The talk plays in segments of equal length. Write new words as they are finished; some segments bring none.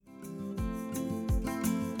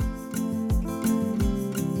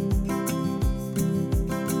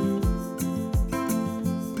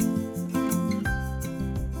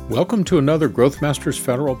Welcome to another Growth Masters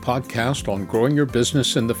Federal podcast on growing your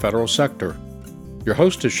business in the federal sector. Your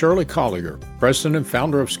host is Shirley Collier, president and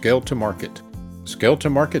founder of Scale to Market. Scale to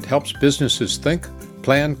Market helps businesses think,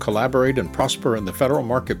 plan, collaborate, and prosper in the federal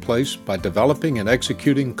marketplace by developing and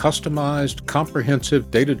executing customized,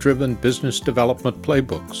 comprehensive, data-driven business development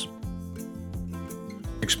playbooks.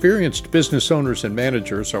 Experienced business owners and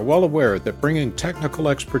managers are well aware that bringing technical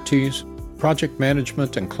expertise, project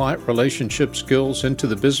management, and client relationship skills into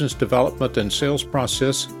the business development and sales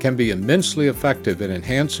process can be immensely effective in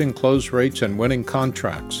enhancing close rates and winning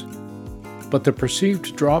contracts. But the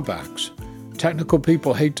perceived drawbacks: technical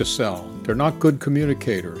people hate to sell, they're not good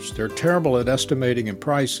communicators, they're terrible at estimating and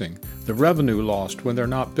pricing, the revenue lost when they're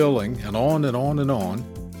not billing, and on and on and on,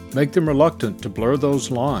 make them reluctant to blur those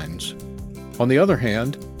lines. On the other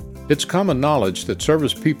hand, it's common knowledge that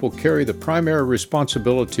service people carry the primary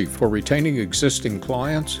responsibility for retaining existing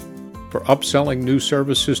clients, for upselling new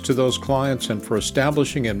services to those clients, and for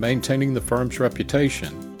establishing and maintaining the firm's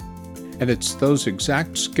reputation. And it's those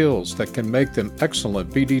exact skills that can make them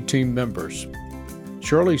excellent BD team members.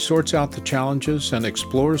 Shirley sorts out the challenges and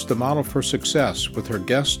explores the model for success with her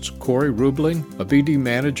guests Corey Rubling, a BD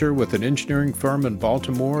manager with an engineering firm in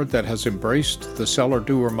Baltimore that has embraced the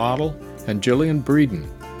seller-doer model, and Jillian Breeden,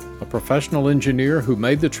 a professional engineer who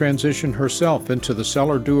made the transition herself into the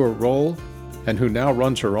seller-doer role and who now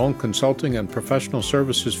runs her own consulting and professional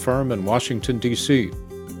services firm in Washington, D.C.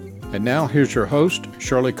 And now here's your host,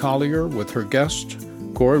 Shirley Collier, with her guests,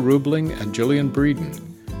 Corey Rubling and Jillian Breeden.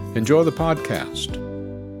 Enjoy the podcast.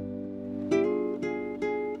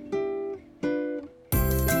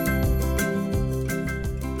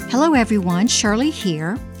 Hello everyone, Shirley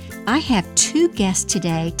here. I have two guests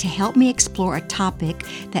today to help me explore a topic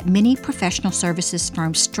that many professional services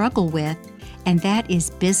firms struggle with, and that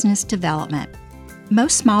is business development.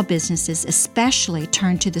 Most small businesses especially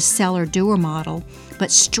turn to the seller-doer model,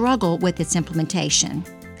 but struggle with its implementation.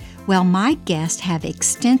 Well, my guests have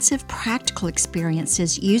extensive practical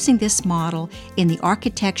experiences using this model in the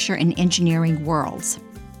architecture and engineering worlds.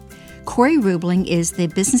 Corey Rubling is the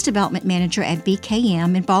Business Development Manager at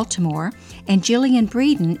BKM in Baltimore, and Jillian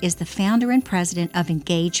Breeden is the founder and president of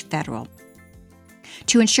Engage Federal.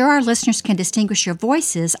 To ensure our listeners can distinguish your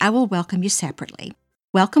voices, I will welcome you separately.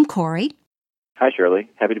 Welcome, Corey. Hi, Shirley.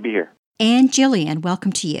 Happy to be here. And Jillian,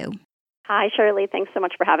 welcome to you. Hi, Shirley. Thanks so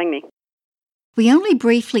much for having me. We only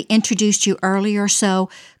briefly introduced you earlier, so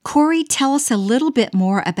Corey, tell us a little bit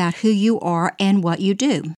more about who you are and what you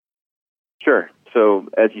do. Sure. So,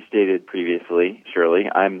 as you stated previously, Shirley,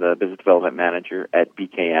 I'm the Business Development Manager at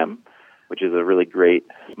BKM, which is a really great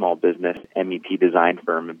small business MEP design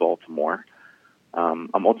firm in Baltimore.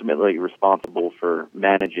 I'm ultimately responsible for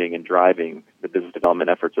managing and driving the business development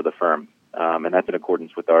efforts of the firm, and that's in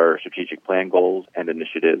accordance with our strategic plan goals and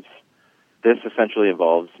initiatives. This essentially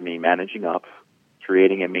involves me managing up,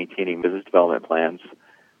 creating and maintaining business development plans,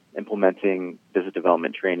 implementing business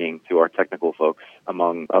development training to our technical folks,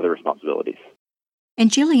 among other responsibilities. And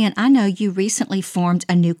Jillian, I know you recently formed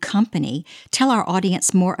a new company. Tell our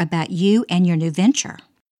audience more about you and your new venture.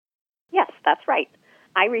 Yes, that's right.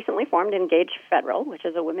 I recently formed Engage Federal, which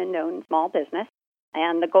is a women-owned small business,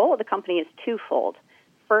 and the goal of the company is twofold.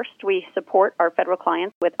 First, we support our federal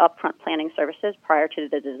clients with upfront planning services prior to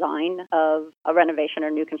the design of a renovation or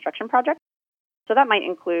new construction project. So that might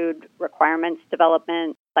include requirements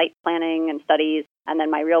development, site planning and studies, and then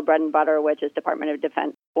my real bread and butter, which is Department of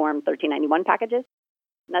Defense Form 1391 packages.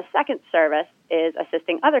 And the second service is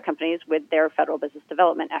assisting other companies with their federal business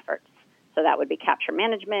development efforts. So that would be capture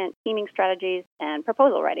management, teaming strategies, and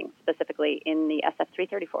proposal writing, specifically in the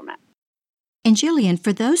SF330 format. And Jillian,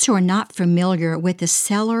 for those who are not familiar with the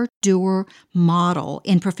seller-doer model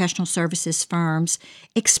in professional services firms,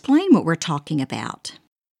 explain what we're talking about.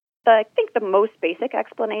 I think the most basic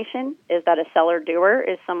explanation is that a seller-doer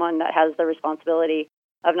is someone that has the responsibility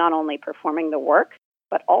of not only performing the work,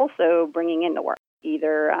 but also bringing in the work,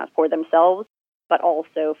 either for themselves, but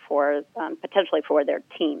also for potentially for their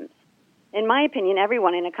teams. In my opinion,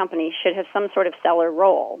 everyone in a company should have some sort of seller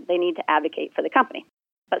role. They need to advocate for the company.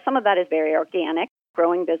 But some of that is very organic,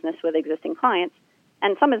 growing business with existing clients,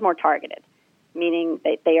 and some is more targeted, meaning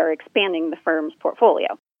that they are expanding the firm's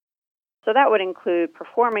portfolio. So that would include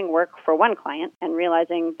performing work for one client and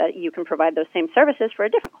realizing that you can provide those same services for a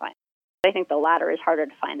different client. I think the latter is harder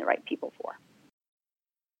to find the right people for.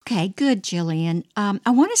 Okay, good, Jillian. I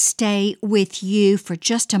want to stay with you for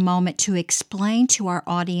just a moment to explain to our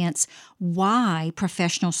audience why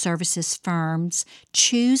professional services firms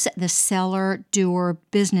choose the seller-doer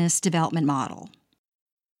business development model.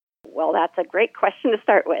 Well, that's a great question to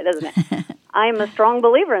start with, isn't it? I'm a strong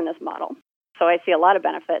believer in this model. So I see a lot of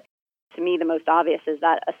benefits. To me, the most obvious is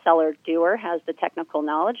that a seller doer has the technical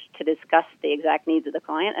knowledge to discuss the exact needs of the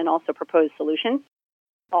client and also propose solutions,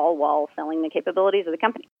 all while selling the capabilities of the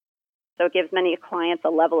company. So it gives many clients a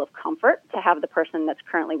level of comfort to have the person that's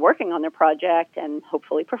currently working on their project and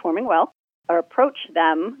hopefully performing well, or approach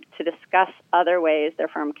them to discuss other ways their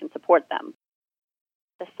firm can support them.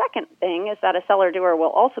 The second thing is that a seller doer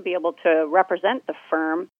will also be able to represent the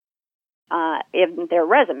firm in their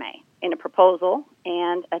resume, in a proposal,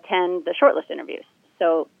 and attend the shortlist interviews.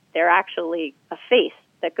 So they're actually a face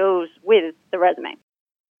that goes with the resume.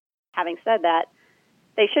 Having said that,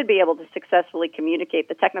 they should be able to successfully communicate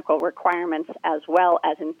the technical requirements as well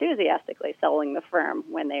as enthusiastically selling the firm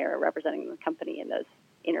when they are representing the company in those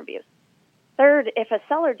interviews. Third, if a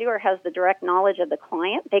seller doer has the direct knowledge of the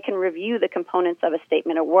client, they can review the components of a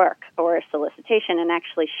statement of work or a solicitation and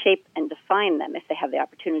actually shape and define them if they have the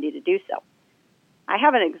opportunity to do so. I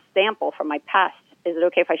have an example from my past. Is it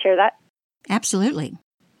okay if I share that? Absolutely.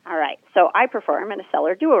 All right. So I perform in a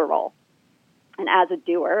seller doer role. And as a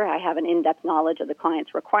doer, I have an in-depth knowledge of the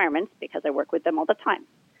client's requirements because I work with them all the time.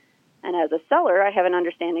 And as a seller, I have an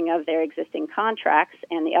understanding of their existing contracts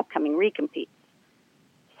and the upcoming recompetes.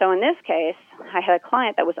 So in this case, I had a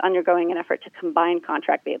client that was undergoing an effort to combine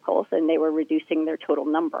contract vehicles, and they were reducing their total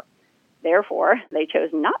number. Therefore, they chose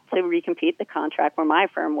not to recompete the contract where my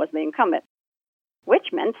firm was the incumbent, which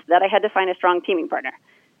meant that I had to find a strong teaming partner.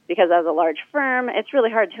 Because as a large firm, it's really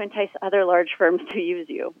hard to entice other large firms to use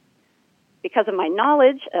you. Because of my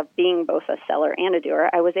knowledge of being both a seller and a doer,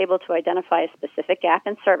 I was able to identify a specific gap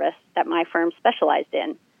in service that my firm specialized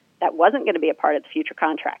in that wasn't going to be a part of the future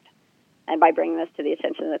contract. And by bringing this to the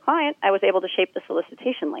attention of the client, I was able to shape the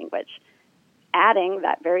solicitation language, adding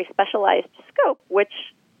that very specialized scope, which,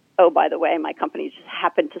 oh, by the way, my company just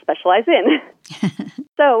happened to specialize in.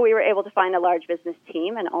 So we were able to find a large business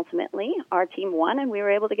team, and ultimately our team won, and we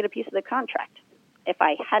were able to get a piece of the contract. If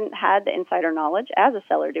I hadn't had the insider knowledge as a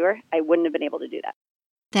seller doer, I wouldn't have been able to do that.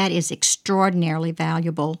 That is extraordinarily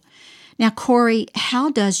valuable. Now, Corey,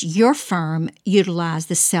 how does your firm utilize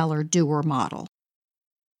the seller doer model?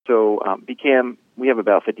 So BCAM, we have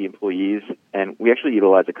about 50 employees, and we actually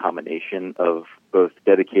utilize a combination of both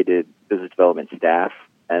dedicated business development staff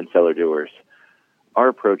and seller doers. Our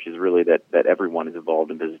approach is really that everyone is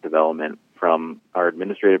involved in business development, from our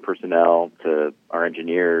administrative personnel to our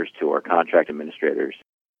engineers to our contract administrators.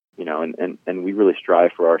 You know, and we really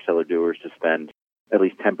strive for our seller doers to spend at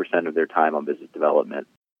least 10% of their time on business development.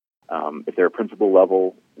 If they're a principal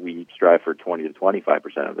level, we strive for 20 to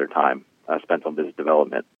 25% of their time spent on business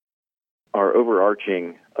development. Our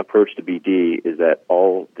overarching approach to BD is that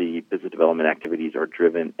all the business development activities are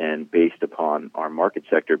driven and based upon our market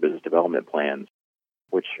sector business development plans,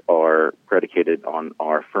 which are predicated on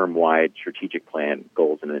our firm-wide strategic plan,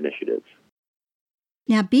 goals, and initiatives.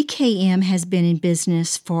 Now, BKM has been in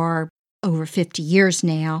business for over 50 years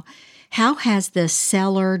now. How has the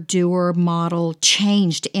seller-doer model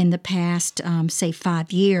changed in the past, say,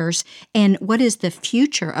 5 years? And what is the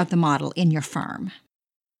future of the model in your firm?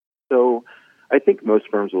 So I think most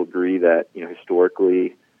firms will agree that,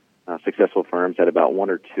 historically, successful firms had about one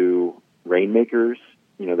or two rainmakers,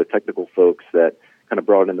 the technical folks that kind of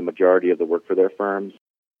brought in the majority of the work for their firms.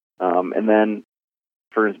 And then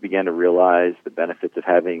firms began to realize the benefits of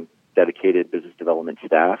having dedicated business development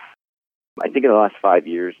staff. I think in the last 5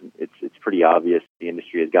 years, it's pretty obvious the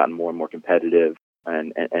industry has gotten more and more competitive,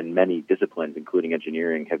 and many disciplines, including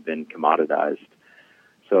engineering, have been commoditized.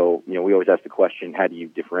 So, we always ask the question, how do you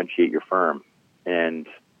differentiate your firm? And,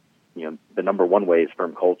 the number one way is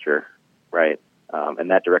firm culture, right? And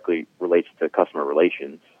that directly relates to customer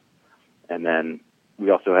relations. And then we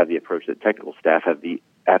also have the approach that technical staff have the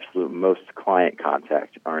absolute most client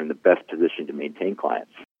contact, are in the best position to maintain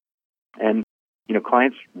clients. And,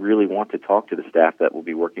 clients really want to talk to the staff that will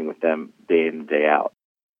be working with them day in and day out.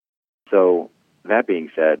 So that being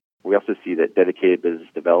said, we also see that dedicated business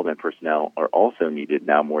development personnel are also needed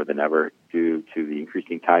now more than ever due to the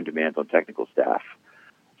increasing time demands on technical staff.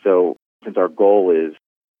 So since our goal is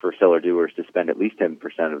for seller doers to spend at least 10%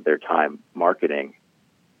 of their time marketing,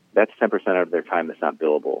 that's 10% of their time that's not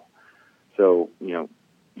billable. So,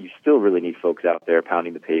 you still really need folks out there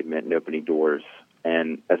pounding the pavement and opening doors.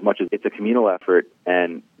 And as much as it's a communal effort,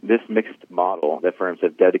 and this mixed model that firms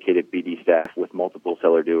have dedicated BD staff with multiple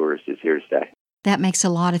seller doers is here to stay. That makes a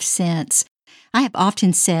lot of sense. I have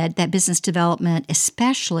often said that business development,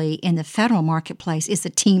 especially in the federal marketplace, is a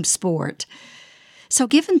team sport. So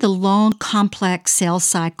given the long, complex sales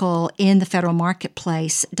cycle in the federal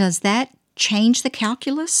marketplace, does that change the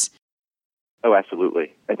calculus? Oh,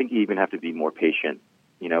 absolutely. I think you even have to be more patient.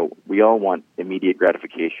 We all want immediate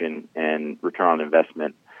gratification and return on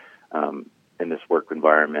investment in this work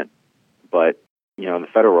environment. But, in the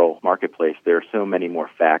federal marketplace, there are so many more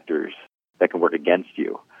factors that can work against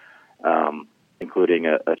you, including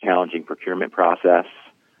a challenging procurement process,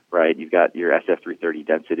 right? You've got your SF330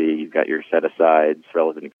 density, you've got your set-asides,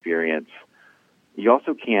 relevant experience. You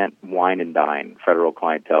also can't wine and dine federal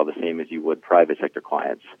clientele the same as you would private sector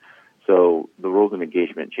clients. So the rules of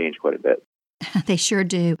engagement change quite a bit. They sure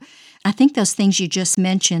do. I think those things you just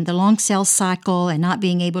mentioned, the long sales cycle and not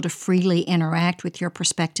being able to freely interact with your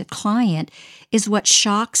prospective client, is what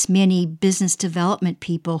shocks many business development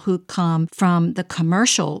people who come from the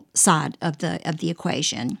commercial side of the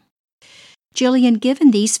equation. Jillian,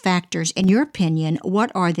 given these factors, in your opinion,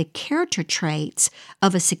 what are the character traits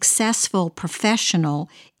of a successful professional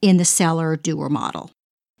in the seller-doer model?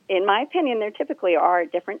 In my opinion, there typically are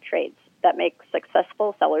different traits that make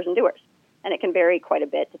successful sellers and doers. And it can vary quite a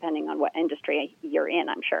bit depending on what industry you're in,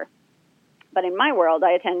 I'm sure. But in my world,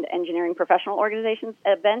 I attend engineering professional organizations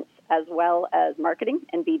events as well as marketing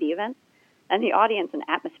and BD events. And the audience and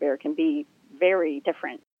atmosphere can be very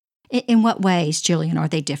different. In what ways, Jillian, are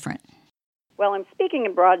they different? Well, I'm speaking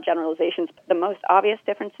in broad generalizations. The most obvious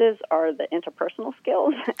differences are the interpersonal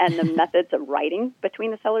skills and the methods of writing between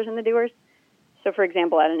the sellers and the doers. So, for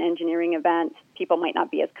example, at an engineering event, people might not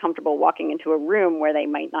be as comfortable walking into a room where they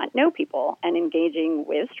might not know people and engaging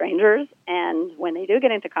with strangers. And when they do get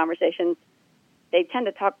into conversations, they tend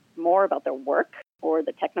to talk more about their work or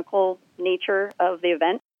the technical nature of the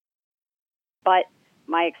event. But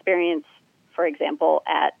my experience, for example,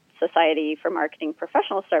 at Society for Marketing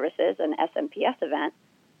Professional Services, an SMPS event,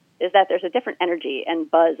 is that there's a different energy and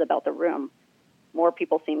buzz about the room. More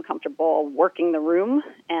people seem comfortable working the room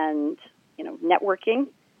and networking,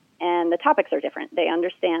 and the topics are different. They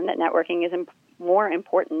understand that networking is more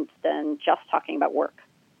important than just talking about work.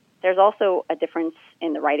 There's also a difference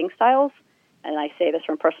in the writing styles, and I say this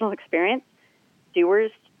from personal experience.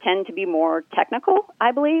 Doers tend to be more technical,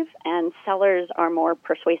 I believe, and sellers are more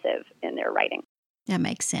persuasive in their writing. That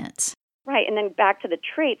makes sense. Right, and then back to the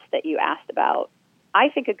traits that you asked about. I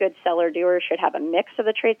think a good seller-doer should have a mix of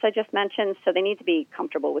the traits I just mentioned. So they need to be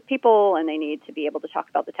comfortable with people, and they need to be able to talk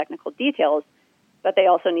about the technical details, but they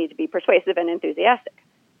also need to be persuasive and enthusiastic.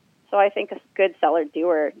 So I think a good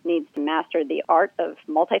seller-doer needs to master the art of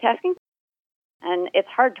multitasking, and it's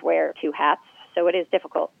hard to wear two hats, so it is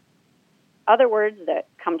difficult. Other words that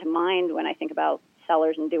come to mind when I think about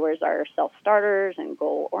sellers and doers are self-starters and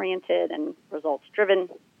goal-oriented and results-driven.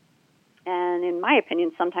 And in my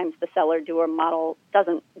opinion, sometimes the seller-doer model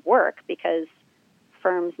doesn't work because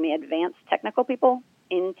firms may advance technical people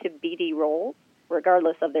into BD roles,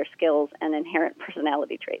 regardless of their skills and inherent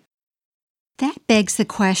personality traits. That begs the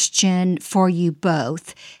question for you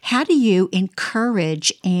both. How do you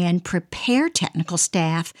encourage and prepare technical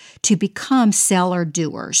staff to become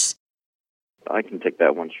seller-doers? I can take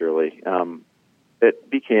that one, Shirley. At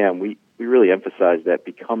BKM, we really emphasize that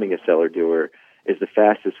becoming a seller-doer is the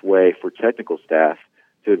fastest way for technical staff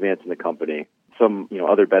to advance in the company. Some,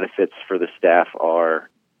 other benefits for the staff are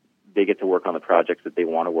they get to work on the projects that they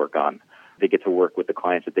want to work on. They get to work with the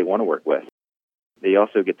clients that they want to work with. They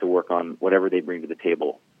also get to work on whatever they bring to the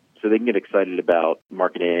table. So they can get excited about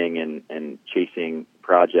marketing and chasing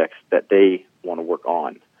projects that they want to work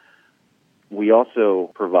on. We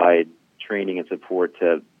also provide training and support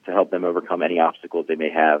to help them overcome any obstacles they may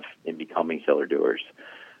have in becoming seller-doers.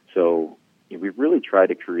 So we really try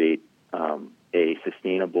to create a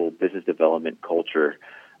sustainable business development culture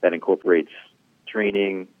that incorporates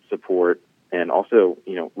training, support, and also,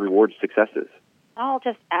 rewards successes. I'll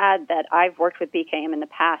just add that I've worked with BKM in the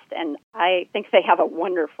past, and I think they have a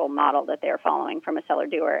wonderful model that they're following from a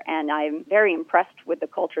seller-doer, and I'm very impressed with the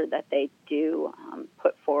culture that they do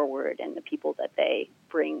put forward and the people that they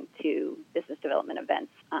bring to business development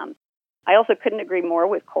events. I also couldn't agree more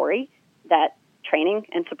with Corey that training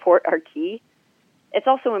and support are key. It's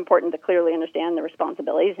also important to clearly understand the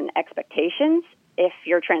responsibilities and expectations if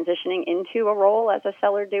you're transitioning into a role as a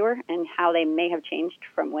seller-doer and how they may have changed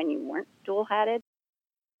from when you weren't dual-hatted.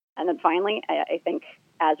 And then finally, I think,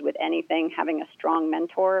 as with anything, having a strong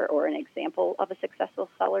mentor or an example of a successful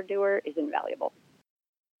seller-doer is invaluable.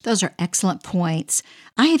 Those are excellent points.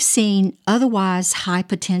 I have seen otherwise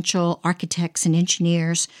high-potential architects and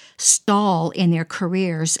engineers stall in their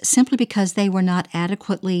careers simply because they were not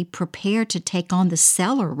adequately prepared to take on the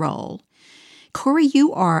seller role. Corey,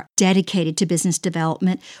 you are dedicated to business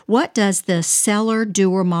development. What does the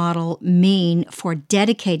seller-doer model mean for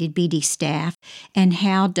dedicated BD staff, and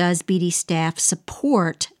how does BD staff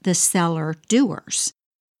support the seller-doers?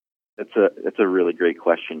 That's a really great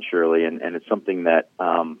question, Shirley, and it's something that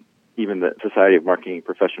even the Society of Marketing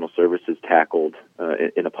Professional Services tackled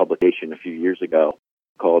in a publication a few years ago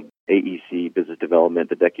called AEC Business Development: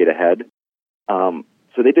 The Decade Ahead.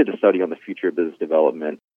 So they did a study on the future of business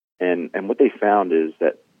development, and what they found is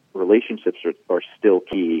that relationships are still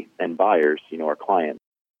key, and buyers, our clients,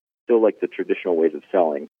 still like the traditional ways of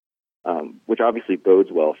selling, which obviously bodes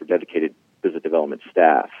well for dedicated business development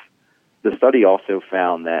staff. The study also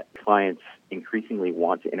found that clients increasingly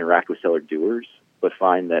want to interact with seller doers, but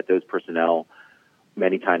find that those personnel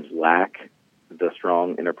many times lack the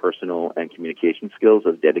strong interpersonal and communication skills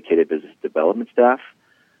of dedicated business development staff,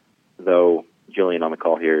 though Jillian on the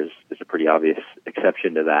call here is a pretty obvious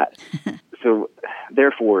exception to that. So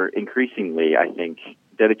therefore, increasingly, I think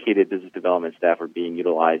dedicated business development staff are being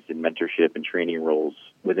utilized in mentorship and training roles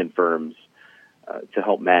within firms to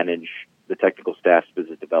help manage the technical staff's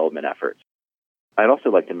business development efforts. I'd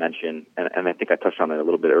also like to mention, and I think I touched on it a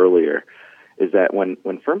little bit earlier, is that when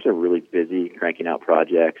firms are really busy cranking out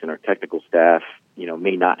projects and our technical staff,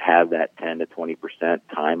 may not have that 10 to 20%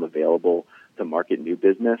 time available to market new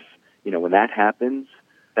business, when that happens,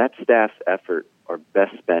 that staff's effort are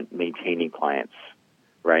best spent maintaining clients,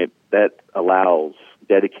 right? That allows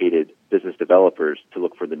dedicated business developers to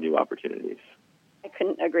look for the new opportunities. I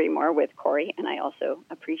couldn't agree more with Corey, and I also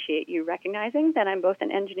appreciate you recognizing that I'm both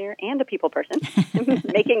an engineer and a people person,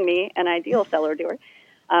 making me an ideal seller doer.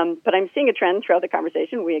 But I'm seeing a trend throughout the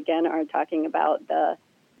conversation. We, again, are talking about the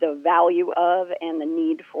value of and the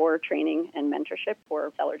need for training and mentorship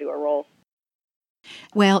for seller doer roles.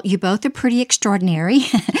 Well, you both are pretty extraordinary,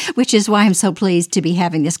 which is why I'm so pleased to be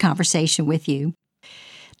having this conversation with you.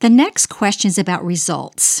 The next question is about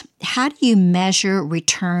results. How do you measure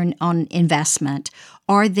return on investment?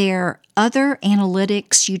 Are there other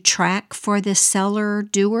analytics you track for the seller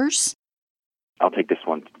doers? I'll take this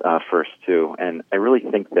one first, too. And I really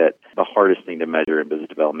think that the hardest thing to measure in business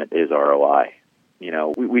development is ROI.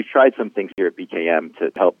 We've tried some things here at BKM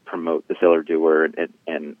to help promote the seller doer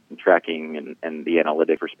and tracking and the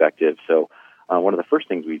analytic perspective. So one of the first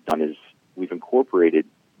things we've done is we've incorporated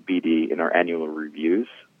BD in our annual reviews,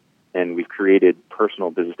 and we've created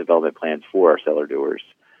personal business development plans for our seller doers.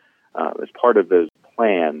 As part of those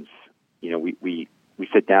plans, we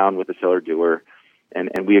sit down with the seller doer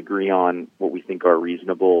and we agree on what we think are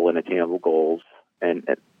reasonable and attainable goals, and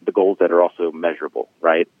the goals that are also measurable,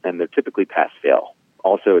 right? And they're typically pass-fail.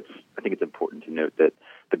 Also, I think it's important to note that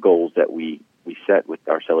the goals that we set with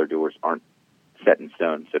our seller doers aren't set in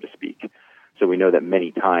stone, so to speak. So we know that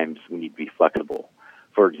many times we need to be flexible.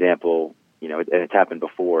 For example, and it's happened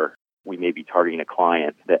before, we may be targeting a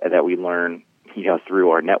client that we learn,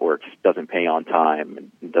 through our networks doesn't pay on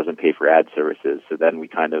time and doesn't pay for ad services. So then we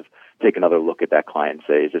kind of take another look at that client and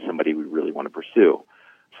say, is this somebody we really want to pursue?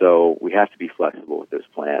 So we have to be flexible with those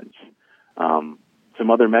plans. Some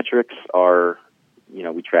other metrics are,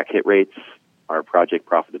 we track hit rates, our project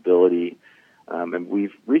profitability, and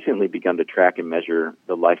we've recently begun to track and measure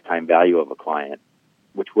the lifetime value of a client,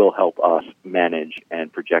 which will help us manage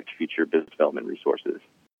and project future business development resources.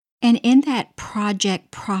 And in that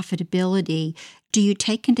project profitability, do you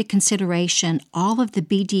take into consideration all of the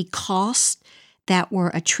BD costs that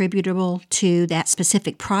were attributable to that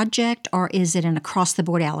specific project, or is it an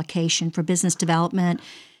across-the-board allocation for business development,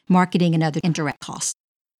 marketing, and other indirect costs?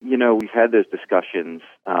 We've had those discussions,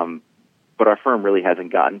 but our firm really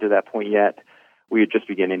hasn't gotten to that point yet. We are just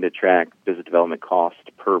beginning to track business development costs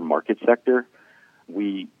per market sector.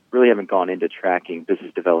 We really haven't gone into tracking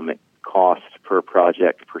business development costs per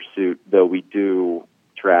project pursuit, though we do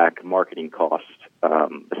track marketing costs,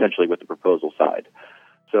 essentially with the proposal side.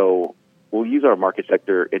 So we'll use our market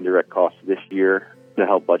sector indirect costs this year to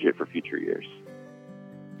help budget for future years.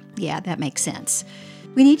 Yeah, that makes sense.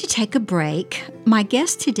 We need to take a break. My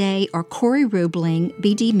guests today are Corey Rubling,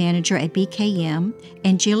 BD Manager at BKM,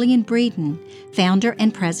 and Jillian Breeden, Founder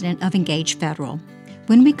and President of Engage Federal.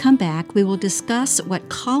 When we come back, we will discuss what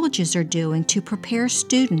colleges are doing to prepare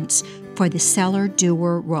students for the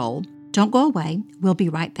seller-doer role. Don't go away. We'll be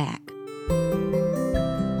right back.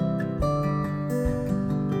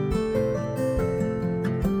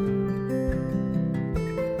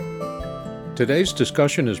 Today's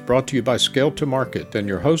discussion is brought to you by Scale to Market, and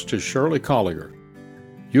your host is Shirley Collier.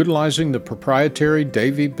 Utilizing the proprietary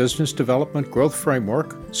Davie Business Development Growth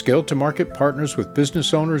Framework, Scale to Market partners with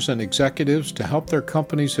business owners and executives to help their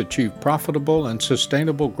companies achieve profitable and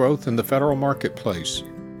sustainable growth in the federal marketplace.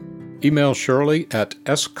 Email Shirley at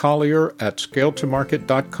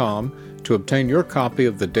scollier@scaletomarket.com to obtain your copy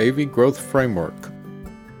of the Davie Growth Framework.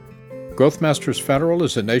 GrowthMasters Federal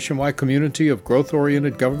is a nationwide community of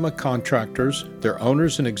growth-oriented government contractors, their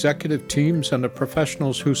owners and executive teams, and the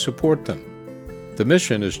professionals who support them. The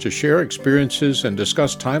mission is to share experiences and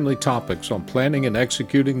discuss timely topics on planning and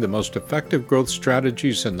executing the most effective growth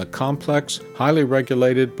strategies in the complex, highly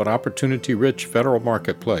regulated, but opportunity-rich federal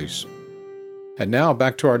marketplace. And now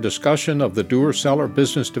back to our discussion of the doer-seller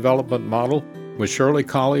business development model with Shirley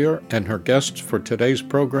Collier and her guests for today's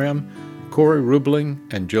program, Corey Rubling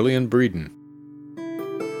and Jillian Breeden.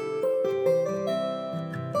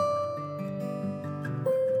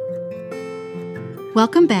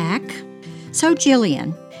 Welcome back. So,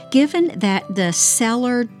 Jillian, given that the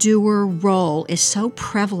seller-doer role is so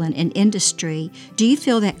prevalent in industry, do you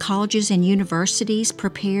feel that colleges and universities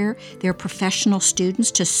prepare their professional students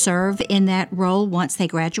to serve in that role once they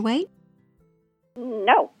graduate?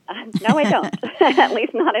 No, I don't, at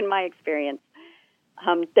least not in my experience.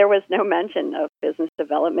 There was no mention of business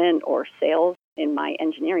development or sales in my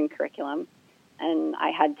engineering curriculum, and I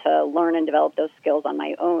had to learn and develop those skills on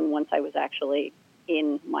my own once I was actually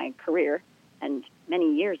in my career, and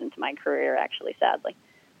many years into my career, actually, sadly.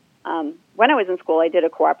 When I was in school, I did a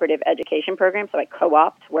cooperative education program, so I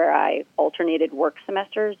co-opted where I alternated work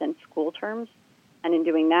semesters and school terms. And in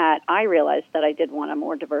doing that, I realized that I did want a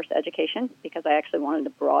more diverse education because I actually wanted to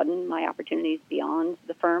broaden my opportunities beyond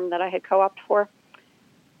the firm that I had co-opted for.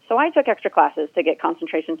 So I took extra classes to get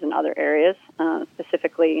concentrations in other areas,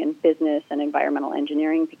 specifically in business and environmental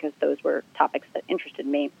engineering, because those were topics that interested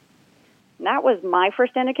me. And that was my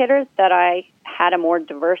first indicator that I had a more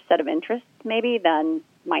diverse set of interests, maybe, than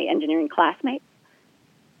my engineering classmates.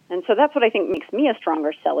 And so that's what I think makes me a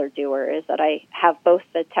stronger seller-doer, is that I have both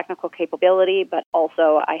the technical capability, but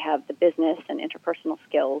also I have the business and interpersonal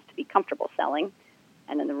skills to be comfortable selling.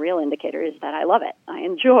 And then the real indicator is that I love it. I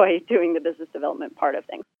enjoy doing the business development part of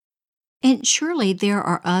things. And surely there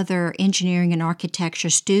are other engineering and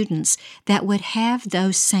architecture students that would have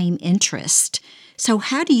those same interests. So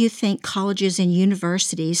how do you think colleges and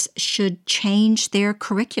universities should change their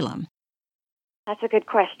curriculum? That's a good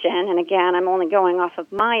question. And again, I'm only going off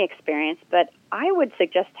of my experience, but I would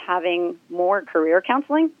suggest having more career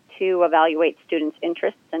counseling to evaluate students'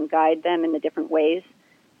 interests and guide them in the different ways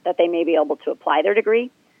that they may be able to apply their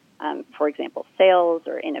degree. For example, sales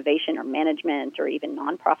or innovation or management or even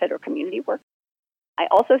nonprofit or community work. I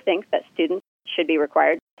also think that students should be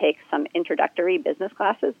required to take some introductory business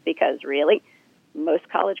classes because really, most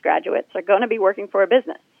college graduates are going to be working for a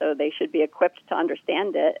business, so they should be equipped to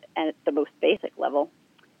understand it at the most basic level.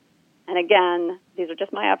 And again, these are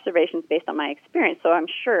just my observations based on my experience, so I'm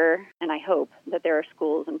sure and I hope that there are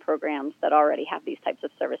schools and programs that already have these types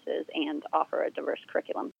of services and offer a diverse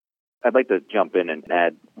curriculum. I'd like to jump in and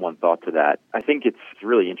add one thought to that. I think it's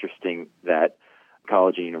really interesting that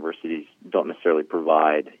college and universities don't necessarily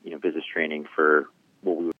provide, business training for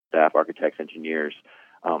what we would staff, architects, engineers.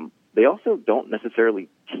 They also don't necessarily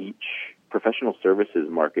teach professional services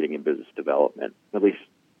marketing and business development. At least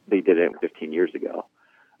they did it 15 years ago.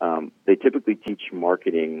 They typically teach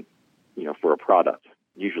marketing, for a product,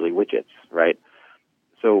 usually widgets, right?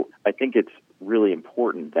 So I think it's really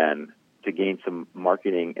important then to gain some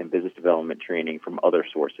marketing and business development training from other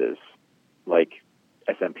sources, like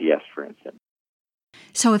SMPS, for instance.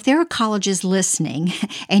 So if there are colleges listening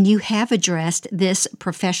and you have addressed this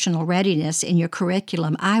professional readiness in your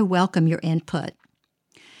curriculum, I welcome your input.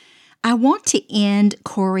 I want to end,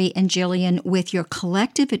 Corey and Jillian, with your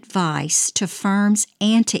collective advice to firms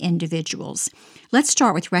and to individuals. Let's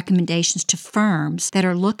start with recommendations to firms that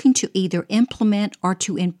are looking to either implement or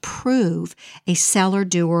to improve a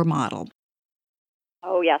seller-doer model.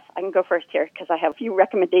 Oh, yes. I can go first here because I have a few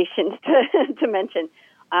recommendations to mention.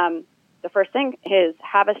 The first thing is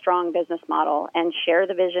have a strong business model and share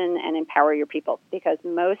the vision and empower your people, because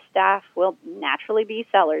most staff will naturally be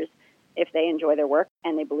sellers if they enjoy their work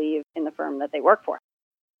and they believe in the firm that they work for.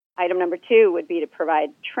 Item number 2 would be to provide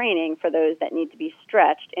training for those that need to be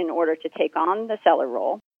stretched in order to take on the seller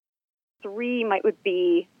role. 3 would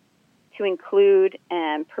be to include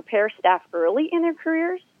and prepare staff early in their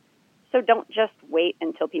careers. So don't just wait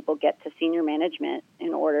until people get to senior management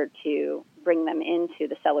in order to bring them into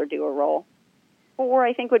the seller-doer role. 4,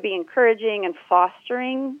 I think, would be encouraging and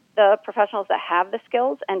fostering the professionals that have the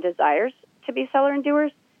skills and desires to be seller and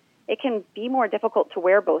doers. It can be more difficult to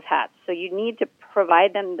wear both hats, so you need to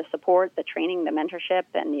provide them the support, the training, the mentorship,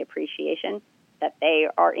 and the appreciation that they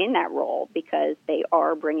are in that role because they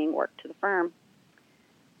are bringing work to the firm.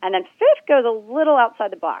 And then 5th goes a little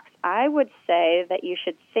outside the box. I would say that you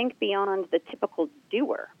should think beyond the typical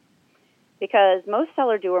doer, because most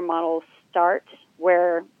seller-doer models start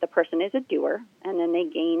where the person is a doer and then they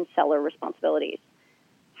gain seller responsibilities.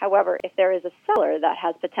 However, if there is a seller that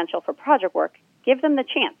has potential for project work, give them the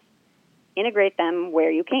chance. Integrate them where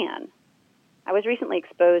you can. I was recently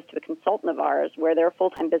exposed to a consultant of ours where their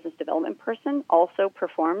full-time business development person also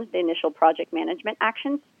performs the initial project management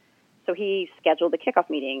actions. So he scheduled a kickoff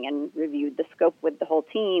meeting and reviewed the scope with the whole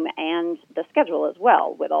team and the schedule as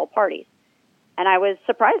well with all parties. And I was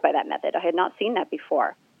surprised by that method. I had not seen that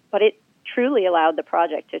before. But it truly allowed the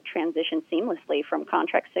project to transition seamlessly from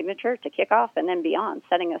contract signature to kickoff and then beyond,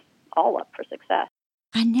 setting us all up for success.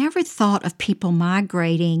 I never thought of people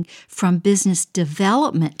migrating from business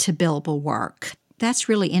development to billable work. That's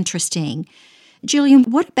really interesting. Jillian,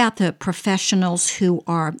 what about the professionals who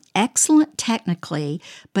are excellent technically,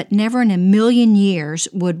 but never in a million years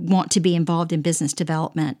would want to be involved in business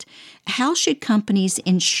development? How should companies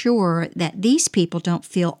ensure that these people don't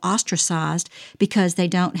feel ostracized because they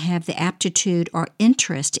don't have the aptitude or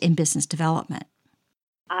interest in business development?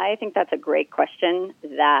 I think that's a great question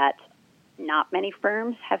that not many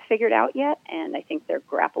firms have figured out yet, and I think they're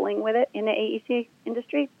grappling with it in the AEC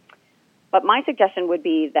industry. But my suggestion would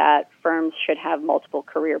be that firms should have multiple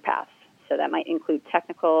career paths. So that might include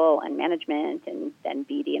technical and management and then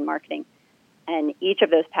BD and marketing. And each of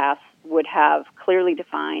those paths would have clearly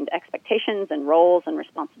defined expectations and roles and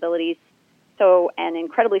responsibilities. So an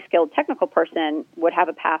incredibly skilled technical person would have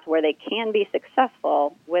a path where they can be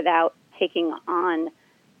successful without taking on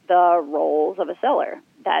the roles of a seller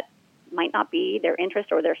that might not be their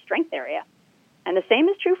interest or their strength area. And the same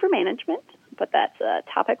is true for management, but that's a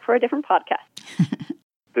topic for a different podcast.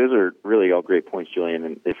 Those are really all great points, Jillian.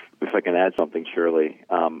 And if I can add something, Shirley,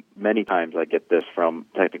 many times I get this from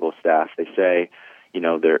technical staff. They say,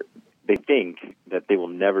 they think that they will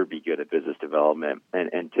never be good at business development.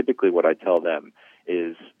 And typically what I tell them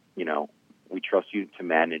is, we trust you to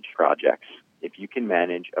manage projects. If you can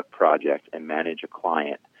manage a project and manage a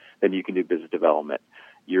client, then you can do business development.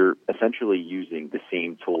 You're essentially using the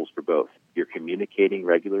same tools for both. You're communicating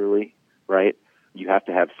regularly, right? You have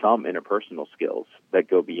to have some interpersonal skills that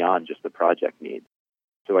go beyond just the project needs.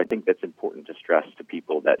 So I think that's important to stress to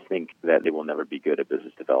people that think that they will never be good at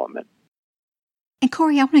business development. And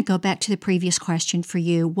Corey, I want to go back to the previous question for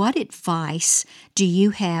you. What advice do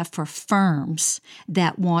you have for firms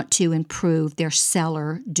that want to improve their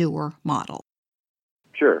seller-doer model?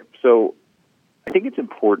 Sure. So I think it's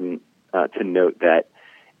important to note that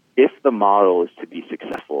if the model is to be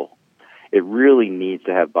successful, it really needs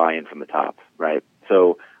to have buy-in from the top, right?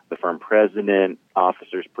 So the firm president,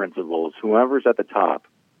 officers, principals, whoever's at the top,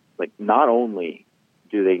 not only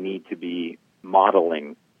do they need to be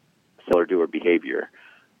modeling seller-doer behavior,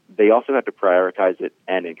 they also have to prioritize it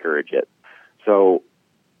and encourage it. So,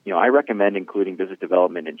 I recommend including business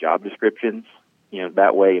development in job descriptions.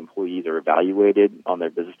 That way employees are evaluated on their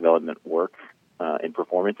business development work in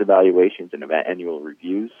performance evaluations and annual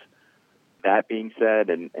reviews. That being said,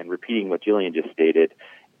 and repeating what Jillian just stated,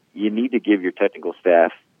 you need to give your technical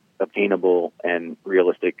staff obtainable and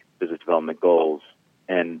realistic business development goals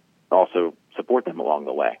and also support them along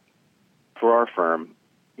the way. For our firm,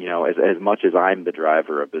 as much as I'm the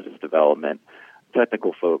driver of business development,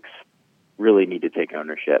 technical folks really need to take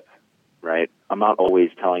ownership, right? I'm not always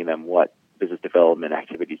telling them what business development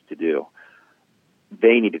activities to do.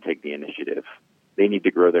 They need to take the initiative. They need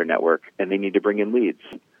to grow their network, and they need to bring in leads.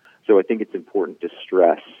 So I think it's important to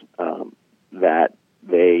stress that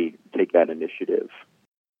they take that initiative.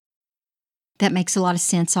 That makes a lot of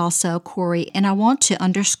sense also, Corey. And I want to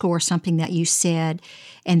underscore something that you said,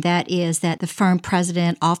 and that is that the firm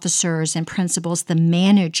president, officers, and principals, the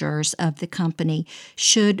managers of the company,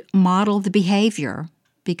 should model the behavior,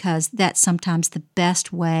 because that's sometimes the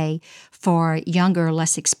best way for younger,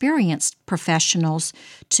 less experienced professionals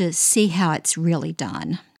to see how it's really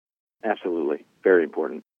done. Absolutely. Very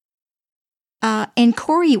important. And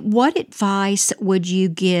Corey, what advice would you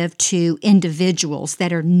give to individuals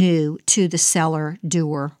that are new to the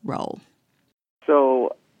seller-doer role?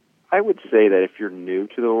 So I would say that if you're new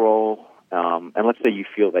to the role, and let's say you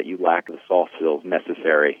feel that you lack the soft skills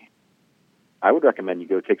necessary, I would recommend you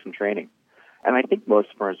go take some training. And I think most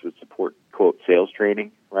firms would support, quote, sales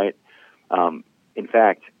training, right? In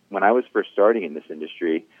fact, when I was first starting in this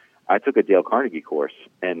industry, I took a Dale Carnegie course,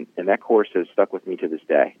 and that course has stuck with me to this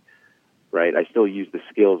day. Right, I still use the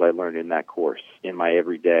skills I learned in that course in my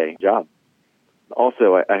everyday job.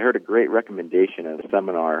 Also, I heard a great recommendation at a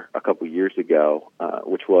seminar a couple years ago,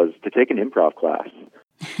 which was to take an improv class.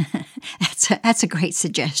 That's a great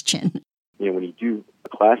suggestion. When you do a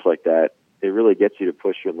class like that, it really gets you to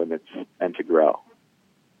push your limits and to grow.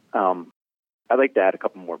 I'd like to add a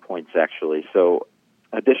couple more points, actually. So,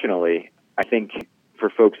 additionally, I think for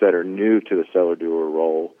folks that are new to the seller-doer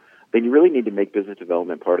role, then you really need to make business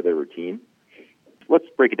development part of their routine. Let's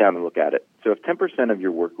break it down and look at it. So if 10% of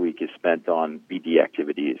your work week is spent on BD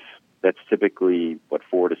activities, that's typically,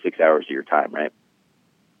 4 to 6 hours of your time, right?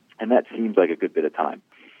 And that seems like a good bit of time.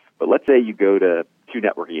 But let's say you go to 2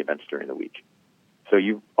 networking events during the week. So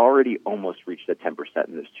you've already almost reached the 10%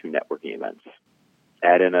 in those 2 networking events.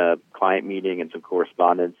 Add in a client meeting and some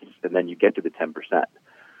correspondence, and then you get to the 10%.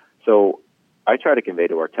 So I try to convey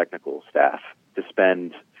to our technical staff to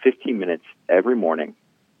spend 15 minutes every morning,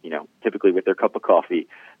 typically with their cup of coffee,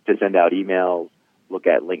 to send out emails, look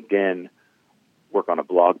at LinkedIn, work on a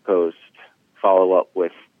blog post, follow up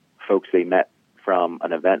with folks they met from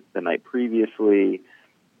an event the night previously,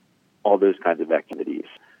 all those kinds of activities.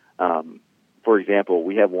 For example,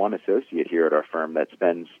 we have one associate here at our firm that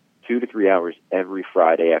spends 2 to 3 hours every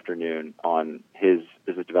Friday afternoon on his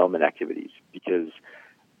business development activities because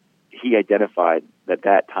he identified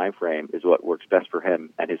that time frame is what works best for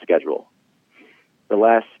him and his schedule. The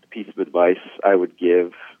last piece of advice I would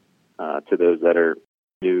give to those that are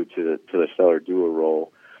new to the seller doer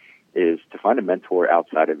role is to find a mentor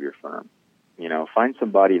outside of your firm. Find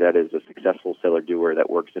somebody that is a successful seller doer that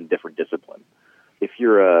works in different disciplines. If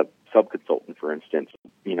you're a sub-consultant, for instance,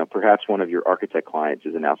 perhaps one of your architect clients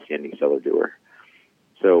is an outstanding seller doer.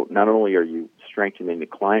 So not only are you strengthening the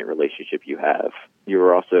client relationship you have,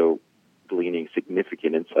 you're also gleaning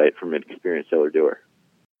significant insight from an experienced seller doer.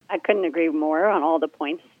 I couldn't agree more on all the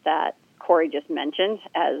points that Corey just mentioned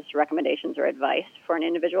as recommendations or advice for an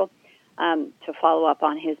individual. To follow up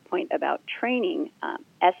on his point about training,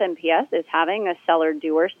 SMPS is having a seller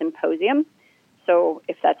doer symposium. So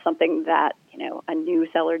if that's something that, a new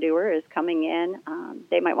seller doer is coming in,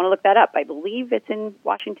 they might want to look that up. I believe it's in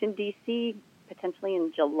Washington, D.C., potentially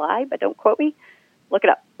in July, but don't quote me. Look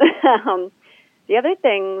it up. The other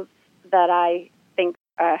things that I think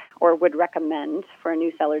or would recommend for a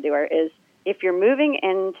new seller doer is if you're moving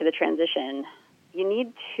into the transition, you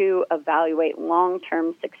need to evaluate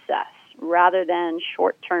long-term success rather than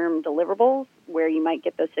short-term deliverables where you might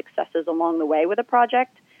get those successes along the way with a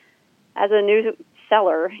project. As a new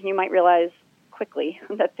seller, you might realize quickly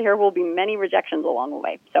that there will be many rejections along the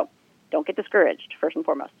way. So don't get discouraged, first and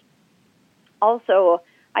foremost. Also,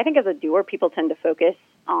 I think as a doer, people tend to focus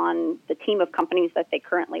on the team of companies that they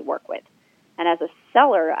currently work with. And as a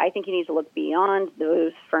seller, I think you need to look beyond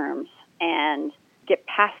those firms and get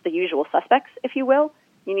past the usual suspects, if you will.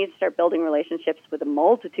 You need to start building relationships with a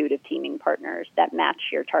multitude of teaming partners that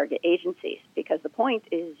match your target agencies, because the point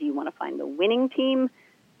is you want to find the winning team,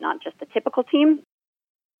 not just the typical team.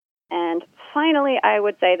 And finally, I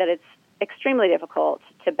would say that it's extremely difficult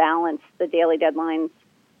to balance the daily deadlines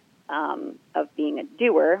of being a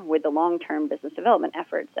doer with the long-term business development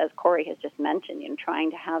efforts, as Corey has just mentioned,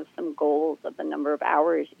 trying to have some goals of the number of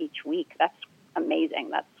hours each week. That's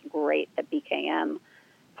amazing. That's great that BKM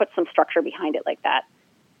put some structure behind it like that.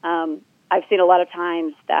 I've seen a lot of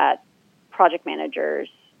times that project managers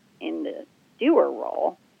in the doer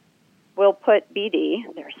role will put BD,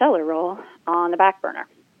 their seller role, on the back burner.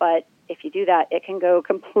 But if you do that, it can go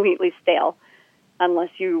completely stale unless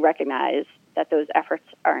you recognize that those efforts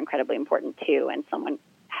are incredibly important too, and someone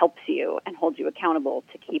helps you and holds you accountable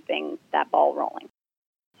to keeping that ball rolling.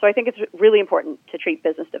 So I think it's really important to treat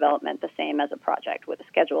business development the same as a project with a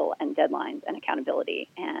schedule and deadlines and accountability.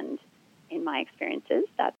 And in my experiences,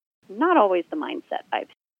 that's not always the mindset I've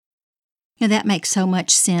seen. That makes so much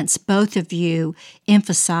sense. Both of you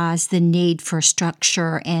emphasize the need for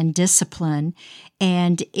structure and discipline.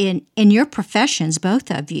 And in your professions, both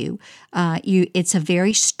of you, it's a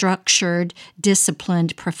very structured,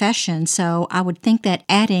 disciplined profession. So I would think that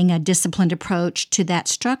adding a disciplined approach to that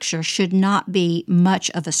structure should not be much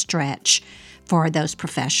of a stretch for those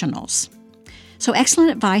professionals. So excellent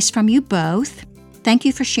advice from you both. Thank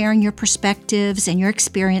you for sharing your perspectives and your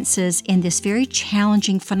experiences in this very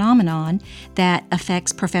challenging phenomenon that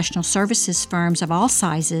affects professional services firms of all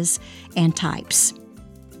sizes and types.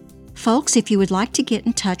 Folks, if you would like to get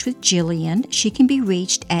in touch with Jillian, she can be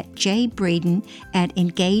reached at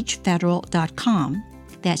jbreeden@engagefederal.com.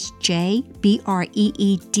 That's JBREEDEN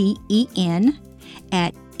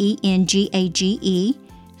at ENGAGE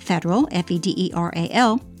Federal,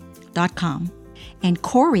 FEDERAL.com. And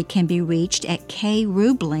Corey can be reached at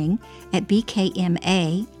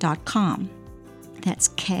krubling@bkma.com. That's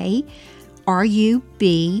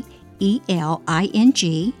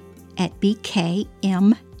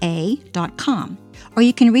KRUBELING@bkma.com. Or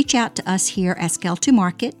you can reach out to us here at Scale to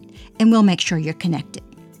Market, and we'll make sure you're connected.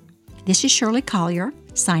 This is Shirley Collier,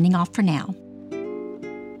 signing off for now.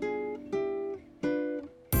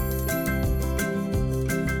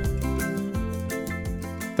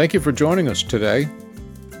 Thank you for joining us today.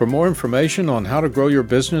 For more information on how to grow your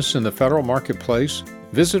business in the federal marketplace,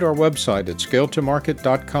 visit our website at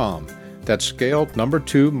scale2market.com. That's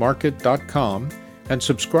scale2market.com, and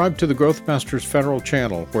subscribe to the Growth Masters Federal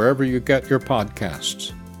channel wherever you get your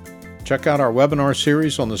podcasts. Check out our webinar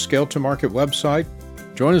series on the Scale to Market website.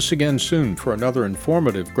 Join us again soon for another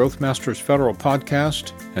informative Growth Masters Federal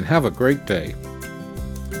podcast, and have a great day.